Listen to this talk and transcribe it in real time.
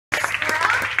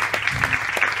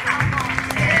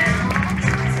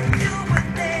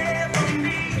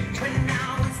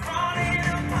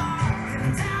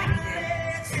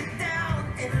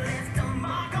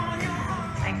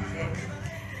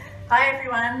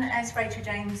everyone. As Rachel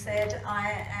James said,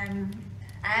 I am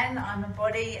Anne. I'm a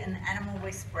body and animal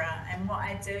whisperer, and what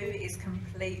I do is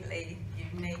completely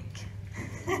unique.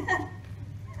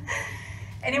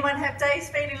 Anyone have days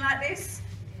feeling like this?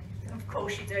 Of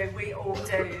course you do, we all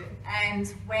do. And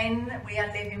when we are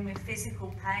living with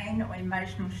physical pain or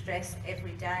emotional stress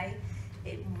every day,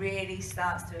 it really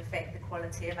starts to affect the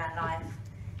quality of our life.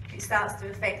 It starts to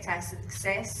affect our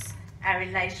success, our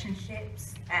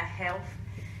relationships, our health.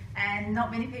 And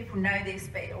not many people know this,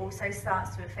 but it also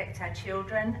starts to affect our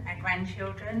children, our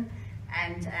grandchildren,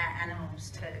 and our animals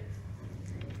too.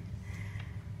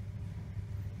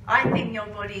 I think your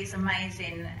body is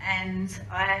amazing, and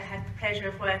I have the pleasure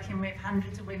of working with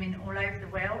hundreds of women all over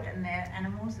the world and their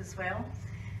animals as well.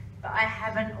 But I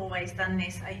haven't always done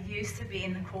this. I used to be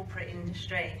in the corporate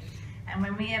industry, and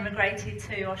when we emigrated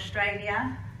to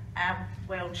Australia, our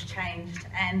world's changed,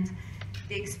 and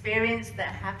the experience that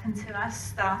happened to us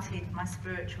started my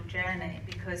spiritual journey,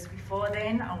 because before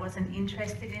then I wasn't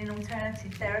interested in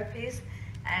alternative therapies,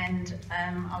 and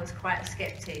I was quite a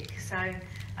skeptic. So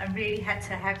I really had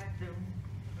to have the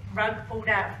rug pulled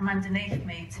out from underneath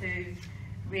me to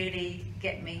really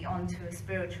get me onto a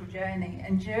spiritual journey.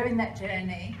 And during that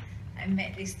journey, I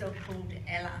met this dog called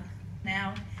Ella.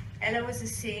 Now, Ella was a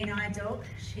seeing eye dog.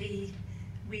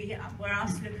 We were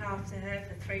asked to look after her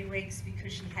for 3 weeks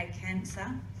because she had cancer.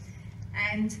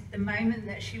 And the moment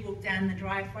that she walked down the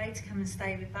driveway to come and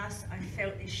stay with us, I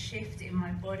felt this shift in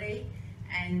my body,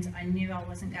 and I knew I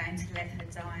wasn't going to let her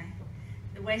die.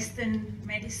 The Western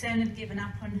medicine had given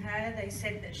up on her. They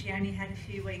said that she only had a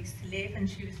few weeks to live, and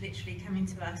she was literally coming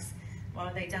to us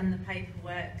while they'd done the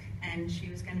paperwork, and she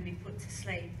was going to be put to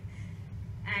sleep.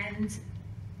 And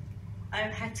I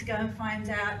had to go and find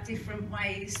out different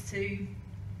ways to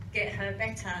get her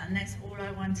better, and that's all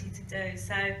I wanted to do.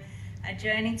 So our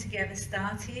journey together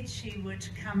started. She would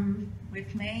come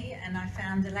with me, and I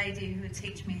found a lady who would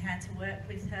teach me how to work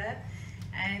with her.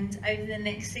 And over the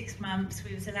next 6 months,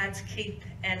 we was allowed to keep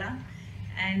Ella,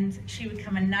 and she would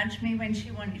come and nudge me when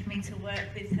she wanted me to work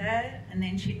with her, and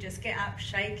then she'd just get up,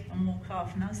 shake and walk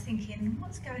off. And I was thinking,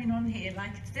 what's going on here?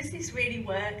 Like, does this really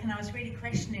work? And I was really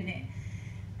questioning it.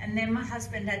 And then my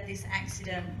husband had this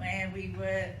accident where we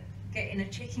were getting a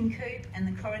chicken coop, and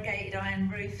the corrugated iron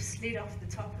roof slid off the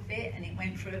top of it, and it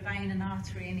went through a vein and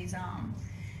artery in his arm.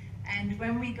 And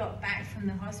when we got back from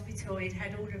the hospital, he'd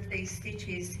had all of these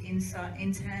stitches inside,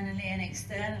 internally and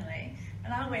externally.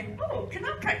 And I went, oh, can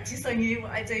I practice on you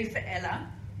what I do for Ella?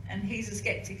 And he's a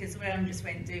skeptic as well, and just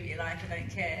went, do what you like, I don't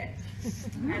care.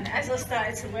 And as I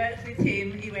started to work with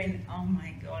him, he went, oh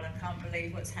my God, I can't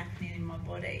believe what's happening in my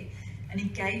body. And he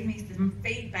gave me some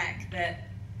feedback that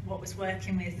what was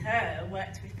working with her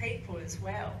worked with people as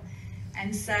well.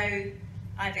 And so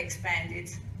I've expanded,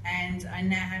 and I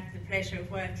now have the pleasure of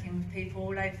working with people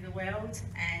all over the world.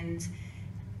 And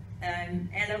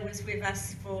Ella was with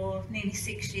us for nearly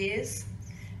 6 years.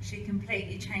 She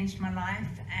completely changed my life,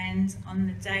 and on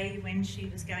the day when she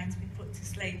was going to be put to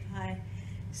sleep, I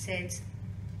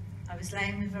was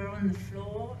laying with her on the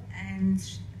floor, and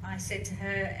I said to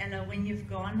her, Ella, when you've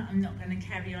gone, I'm not going to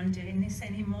carry on doing this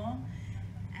anymore.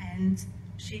 And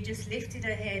she just lifted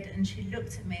her head and she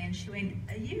looked at me and she went,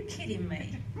 are you kidding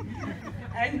me?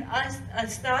 And I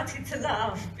started to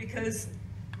laugh, because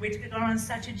we'd gone on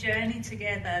such a journey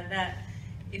together that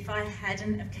if I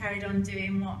hadn't have carried on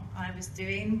doing what I was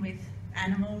doing with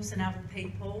animals and other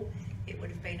people, it would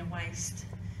have been a waste.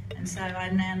 And so I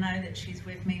now know that she's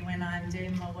with me when I'm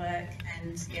doing my work,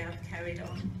 and yeah, I've carried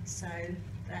on. So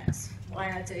that's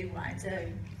why I do what I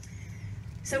do.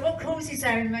 So what causes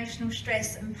our emotional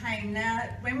stress and pain? Now,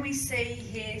 when we see,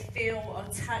 hear, feel or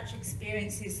touch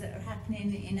experiences that are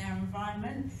happening in our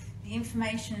environment, the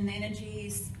information and energy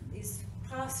is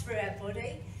passed through our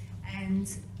body, and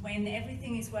when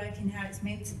everything is working how it's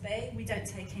meant to be, we don't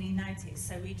take any notice.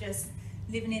 So we're just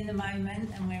living in the moment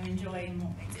and we're enjoying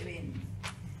what we're doing.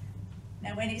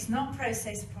 Now, when it's not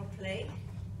processed properly,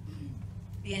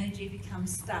 the energy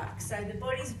becomes stuck. So the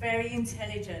body's very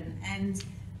intelligent, and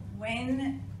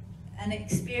when an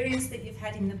experience that you've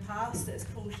had in the past that's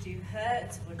caused you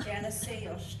hurt or jealousy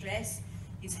or stress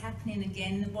is happening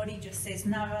again, the body just says,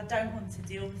 no, I don't want to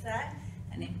deal with that,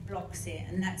 and it blocks it,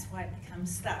 and that's why it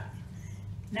becomes stuck.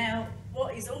 Now,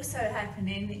 what is also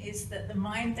happening is that the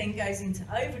mind then goes into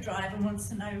overdrive and wants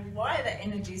to know why that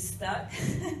energy is stuck,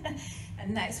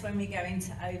 and that's when we go into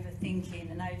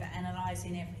overthinking and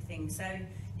over-analysing everything. So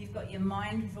you've got your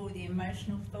mind with all the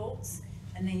emotional thoughts,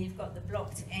 and then you've got the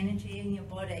blocked energy in your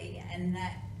body, and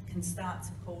that can start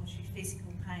to cause you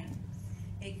physical pain.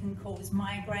 It can cause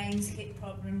migraines, hip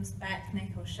problems, back, neck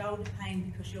or shoulder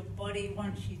pain, because your body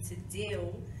wants you to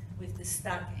deal with the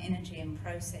stuck energy and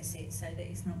process it so that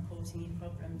it's not causing you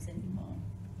problems anymore.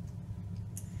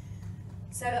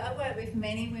 So I work with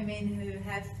many women who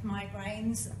have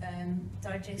migraines,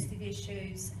 digestive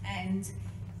issues, and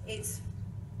it's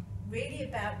really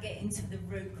about getting to the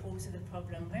root cause of the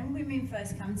problem. When women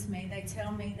first come to me, they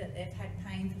tell me that they've had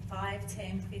pain for 5,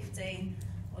 10, 15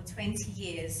 or 20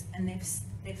 years and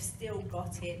they've still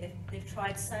got it. They've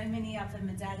tried so many other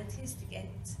modalities to get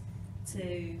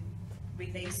to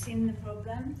releasing the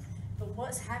problem, but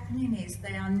what's happening is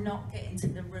they are not getting to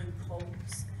the root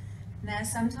cause. Now,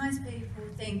 sometimes people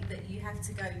think that you have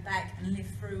to go back and live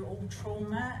through all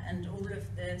trauma and all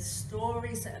of the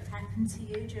stories that have happened to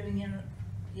you during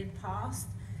your past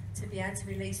to be able to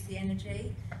release the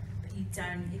energy, but you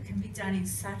don't. It can be done in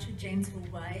such a gentle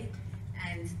way,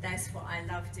 and that's what I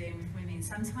love doing with women.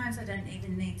 Sometimes I don't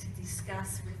even need to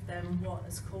discuss with them what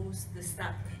has caused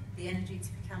the energy to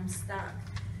become stuck.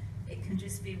 It can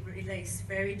just be released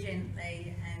very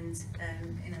gently and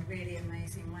in a really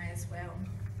amazing way as well.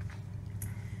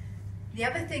 The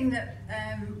other thing that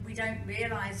we don't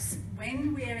realise,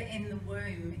 when we're in the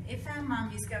womb, if our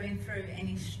mum is going through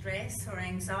any stress or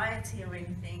anxiety or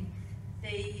anything,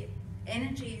 the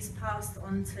energy is passed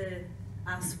on to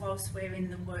us whilst we're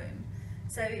in the womb.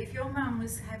 So if your mum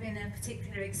was having a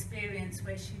particular experience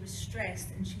where she was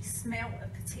stressed and she smelt a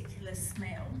particular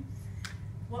smell,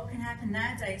 what can happen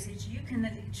nowadays is you can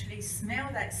literally smell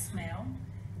that smell,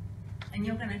 and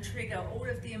you're going to trigger all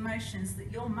of the emotions that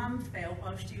your mum felt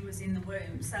whilst you was in the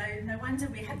womb. So no wonder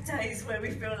we have days where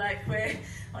we feel like we're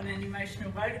on an emotional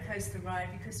roller coaster ride,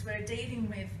 because we're dealing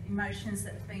with emotions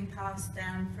that have been passed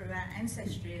down through our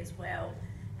ancestry as well,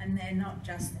 and they're not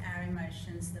just our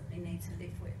emotions that we need to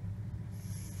live with.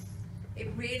 It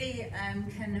really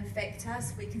can affect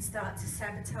us. We can start to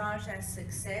sabotage our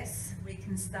success. We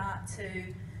can start to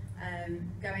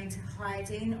go into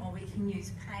hiding, or we can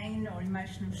use pain or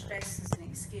emotional stress as an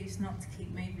excuse not to keep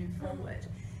moving forward.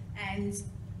 And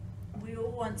we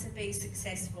all want to be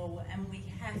successful, and we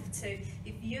have to,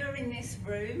 if you're in this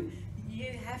room,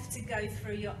 you have to go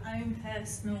through your own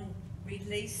personal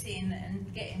releasing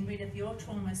and getting rid of your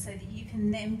trauma so that you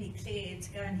can then be cleared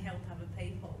to go and help other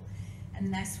people.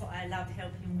 And that's what I love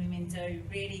helping women do,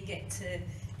 really get to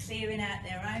clearing out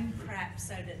their own crap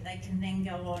so that they can then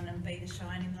go on and be the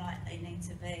shining light they need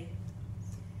to be.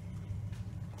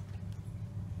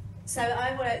 So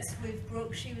I worked with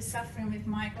Brooke. She was suffering with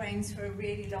migraines for a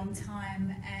really long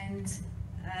time, and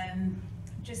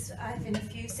just having a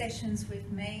few sessions with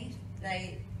me,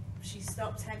 she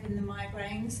stopped having the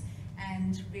migraines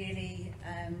and really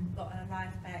got her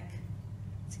life back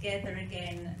together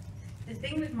again. The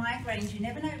thing with migraines, you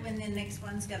never know when the next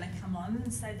one's going to come on,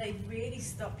 so they really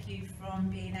stop you from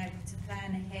being able to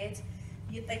plan ahead.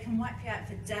 They can wipe you out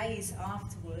for days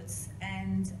afterwards,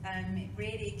 and it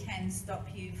really can stop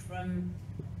you from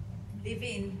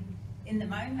living in the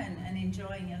moment and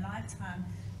enjoying your lifetime.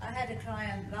 I had a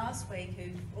client last week who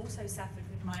also suffered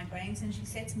with migraines, and she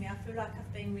said to me, I feel like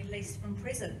I've been released from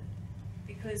prison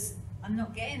because I'm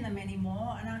not getting them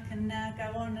anymore, and I can now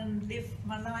go on and live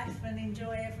my life and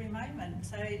enjoy every moment.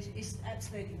 So it's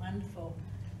absolutely wonderful.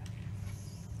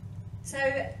 So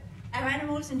our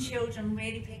animals and children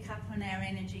really pick up on our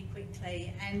energy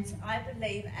quickly, and I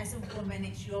believe as a woman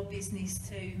it's your business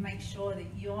to make sure that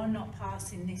you're not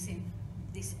passing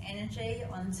this energy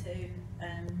onto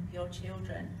your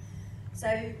children.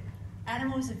 So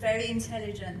animals are very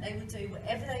intelligent. They will do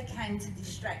whatever they can to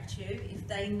distract you if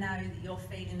they know that you're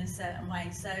feeling a certain way.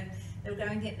 So they'll go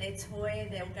and get their toy,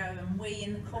 they'll go and wee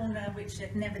in the corner, which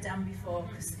they've never done before,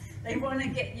 because they want to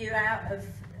get you out of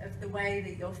the way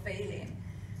that you're feeling.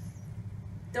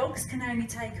 Dogs can only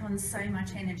take on so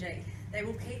much energy. They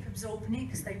will keep absorbing it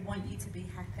because they want you to be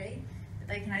happy, but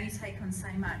they can only take on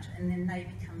so much, and then they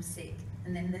become sick.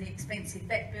 And then the expensive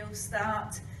vet bills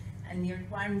start, and you're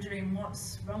wondering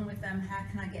what's wrong with them, how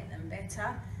can I get them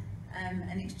better?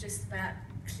 And it's just about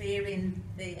clearing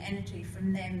the energy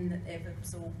from them that they've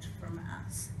absorbed from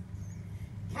us.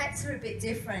 Cats are a bit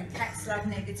different. Cats love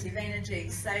negative energy,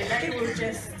 so they will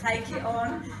just take it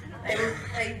on. They will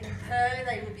purr,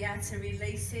 they will be able to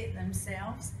release it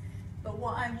themselves. But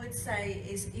what I would say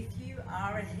is, if you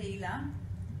are a healer,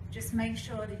 just make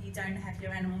sure that you don't have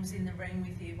your animals in the room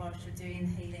with you whilst you're doing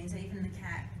healings, even the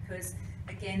cat, because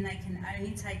again, they can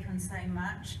only take on so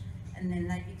much, and then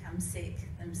they become sick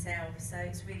themselves. So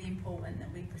it's really important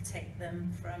that we protect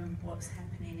them from what's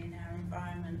happening in our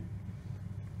environment.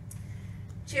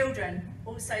 Children,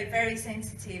 also very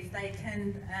sensitive. They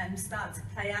can start to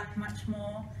play up much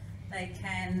more. They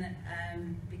can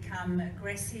become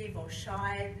aggressive or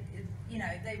shy. you know,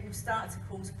 they will start to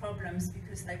cause problems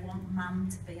because they want mum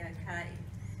to be okay,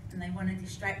 and they want to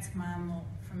distract mum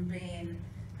from being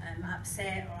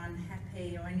upset or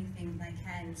unhappy or anything they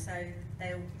can. So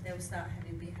they'll start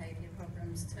having behaviour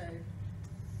problems too.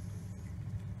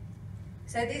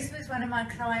 So this was one of my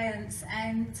clients,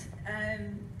 and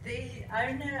the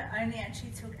owner only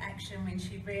actually took action when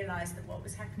she realised that what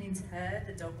was happening to her,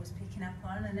 the dog was picking up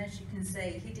on, and as you can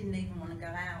see, he didn't even want to go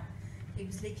out. He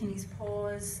was licking his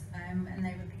paws, and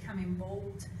they were becoming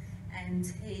bald, and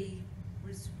he'd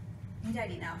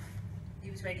had enough. He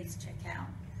was ready to check out.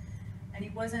 And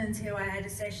it wasn't until I had a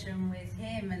session with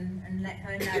him and let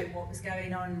her know what was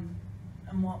going on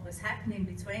and what was happening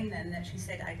between them that she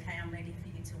said, okay, I'm ready for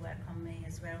you to work on me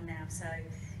as well now. So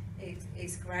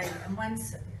it's great. And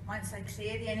once I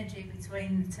clear the energy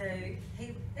between the two,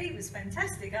 he was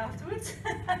fantastic afterwards.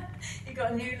 He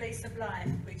got a new lease of life,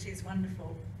 which is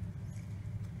wonderful.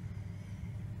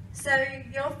 So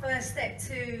your first step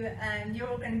you're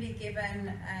all going to be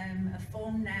given a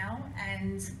form now,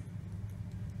 and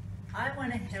I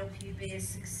want to help you be as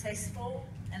successful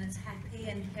and as happy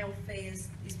and healthy as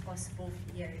is possible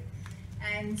for you.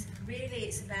 And really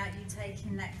it's about you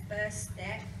taking that first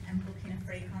step and booking a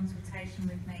free consultation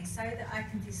with me so that I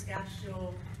can discuss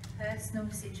your personal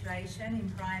situation in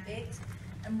private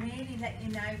and really let you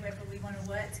know whether we want to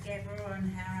work together or on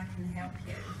how I can help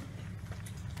you.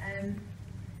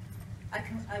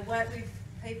 I work with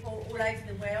people all over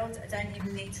the world. I don't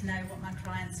even need to know what my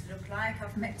clients look like.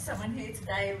 I've met someone here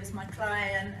today who was my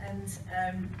client,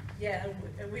 and yeah,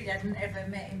 we hadn't ever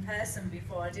met in person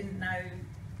before. I didn't know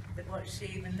what she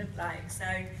even looked like. So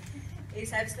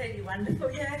it's absolutely wonderful,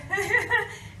 yeah.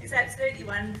 It's absolutely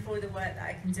wonderful the work that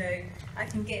I can do. I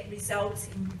can get results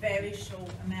in a very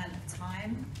short amount of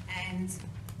time, and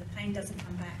the pain doesn't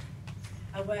come back.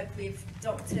 I work with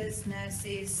doctors,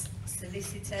 nurses,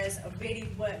 solicitors. I really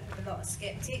work with a lot of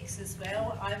skeptics as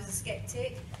well. I was a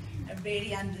skeptic. I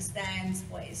really understand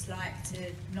what it's like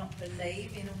to not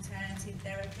believe in alternative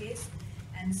therapies,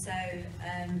 and so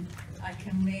I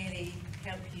can really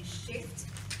help you shift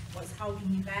what's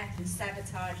holding you back and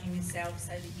sabotaging yourself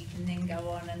so that you can then go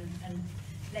on and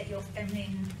let your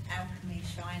feminine alchemy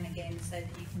shine again so that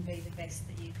you can be the best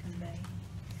that you can be.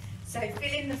 So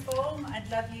fill in the form. I'd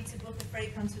love you to book a free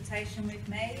consultation with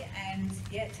me, and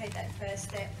yeah, take that first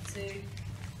step to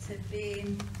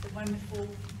being the wonderful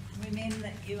women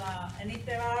that you are. And if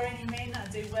there are any men, I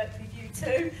do work with you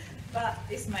too, but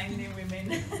it's mainly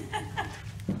women.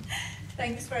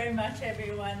 Thanks very much,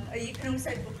 everyone. You can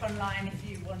also book online if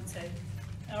you want to.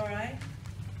 All right?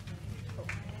 Cool.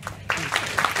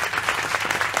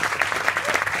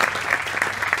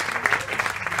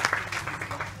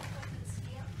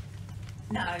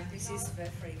 No, this is for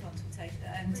free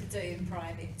consultation to do in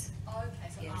private. Oh, okay,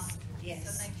 so yes. afterwards. Yes.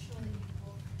 So make sure that you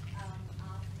book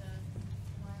after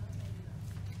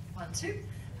tomorrow. 1, 2.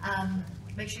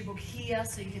 Make sure you book here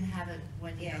so you can have it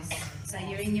when you're Yes. So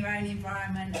you're in your own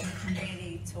environment and you can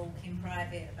really talk in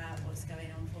private about what's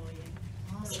going on for you.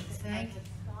 Awesome, thank you.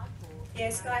 Yeah,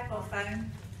 Skype or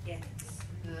phone. Yeah.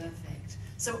 Perfect.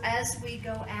 So as we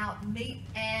go out, meet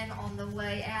Anne on the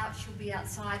way out. She'll be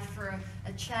outside for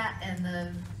a chat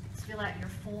and fill out your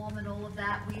form and all of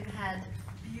that. We've had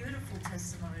beautiful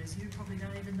testimonies. You probably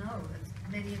don't even know.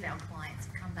 Many of our clients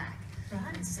have come back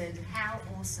and said how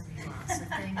awesome you are. So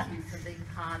thank you for being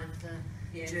part of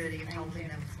the journey of helping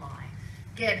them fly.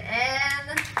 Get Anne,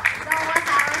 Noah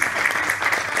Harris, thank you so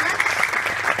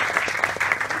much.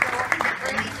 Go on, get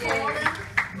ready for them.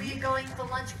 We are going for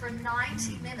lunch for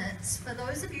 90 minutes. For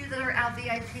those of you that are our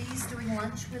VIPs doing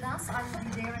lunch with us, I will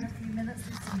be there in a few minutes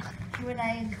with some Q&A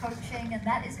and coaching, and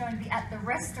that is going to be at the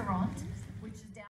restaurant